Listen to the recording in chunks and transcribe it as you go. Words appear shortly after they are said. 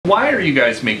why are you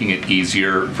guys making it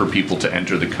easier for people to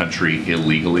enter the country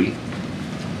illegally?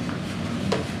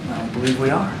 I don't believe we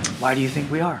are. Why do you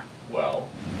think we are? Well,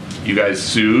 you guys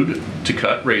sued to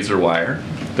cut razor wire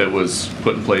that was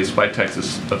put in place by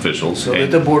Texas officials. So that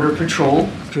the Border Patrol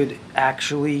could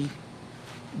actually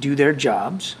do their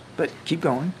jobs, but keep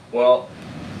going. Well,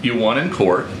 you won in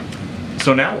court,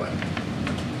 so now what?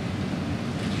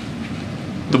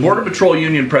 The Border Patrol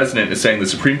Union president is saying the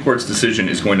Supreme Court's decision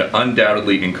is going to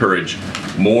undoubtedly encourage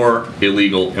more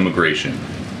illegal immigration.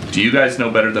 Do you guys know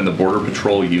better than the Border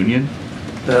Patrol Union?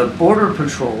 The Border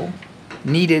Patrol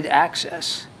needed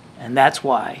access, and that's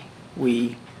why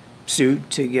we sued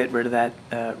to get rid of that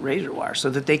razor wire, so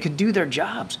that they could do their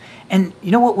jobs. And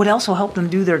you know what would also help them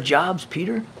do their jobs,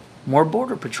 Peter? More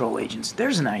Border Patrol agents.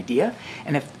 There's an idea.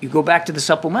 And if you go back to the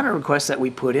supplemental request that we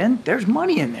put in, there's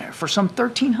money in there for some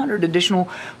 1,300 additional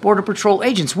Border Patrol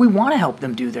agents. We want to help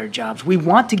them do their jobs. We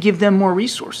want to give them more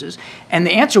resources. And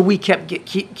the answer we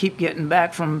keep getting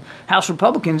back from House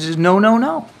Republicans is no, no,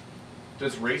 no.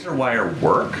 Does razor wire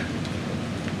work?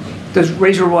 Does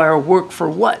razor wire work for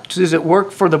what? Does it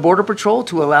work for the Border Patrol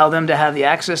to allow them to have the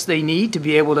access they need to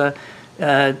be able to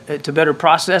better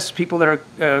process people that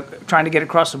are trying to get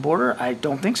across the border? I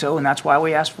don't think so, and that's why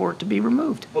we asked for it to be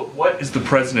removed. But what is the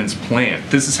president's plan?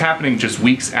 This is happening just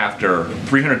weeks after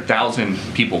 300,000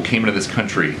 people came into this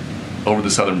country over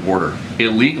the southern border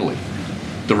illegally.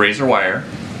 The razor wire,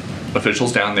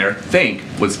 officials down there think,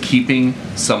 was keeping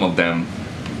some of them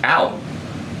out,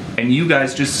 and you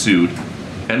guys just sued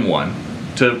and won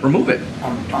to remove it.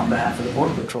 On behalf of the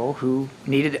Border Patrol, who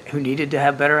needed to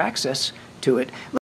have better access to it.